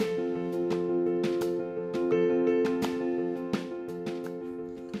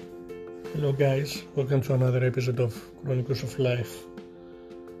Hello guys, welcome to another episode of Chronicles of Life.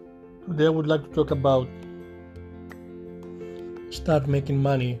 Today I would like to talk about start making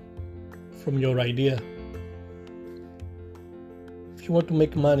money from your idea. If you want to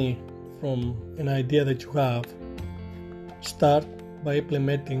make money from an idea that you have, start by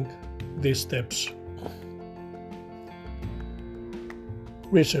implementing these steps.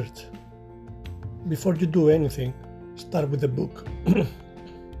 Research. Before you do anything, start with a book.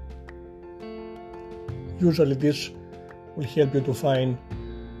 Usually this will help you to find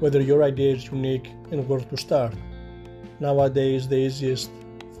whether your idea is unique and where to start. Nowadays the easiest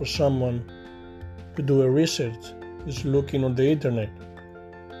for someone to do a research is looking on the internet,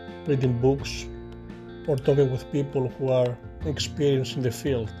 reading books or talking with people who are experienced in the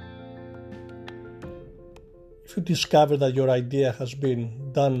field. If you discover that your idea has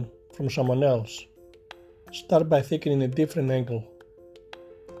been done from someone else, start by thinking in a different angle.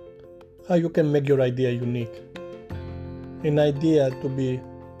 How you can make your idea unique. An idea to be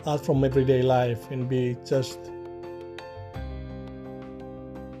out from everyday life and be just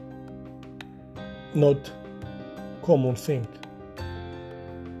not common thing.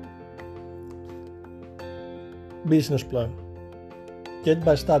 Business plan.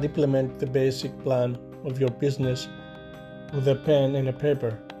 Start implement the basic plan of your business with a pen and a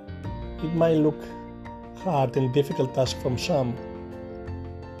paper. It might look hard and difficult task from some.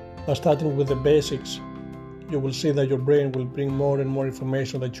 By starting with the basics, you will see that your brain will bring more and more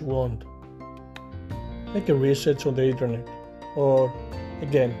information that you want. Make a research on the internet, or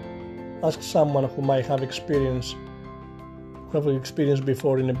again, ask someone who might have experience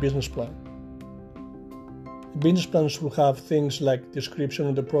before in a business plan. Business plans will have things like description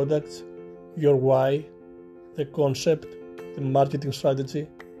of the product, your why, the concept, the marketing strategy,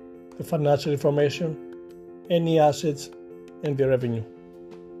 the financial information, any assets, and the revenue.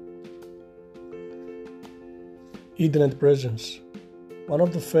 Internet presence. One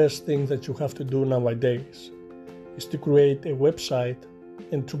of the first things that you have to do nowadays is to create a website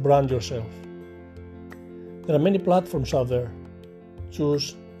and to brand yourself. There are many platforms out there.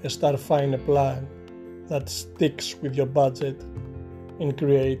 Choose and start find a plan that sticks with your budget and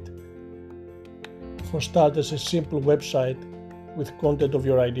create, for starters, a simple website with content of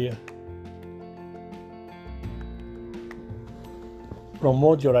your idea.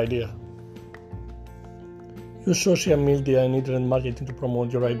 Promote your idea. Use social media and internet marketing to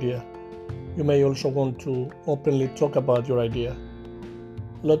promote your idea. You may also want to openly talk about your idea.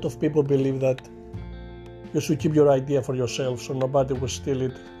 A lot of people believe that you should keep your idea for yourself so nobody will steal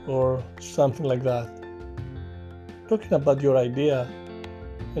it or something like that. Talking about your idea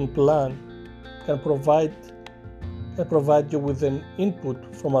and plan can provide you with an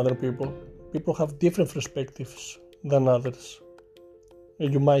input from other people. People have different perspectives than others.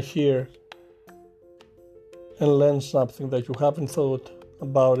 And you might hear and learn something that you haven't thought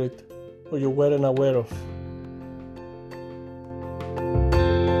about it or you weren't aware of.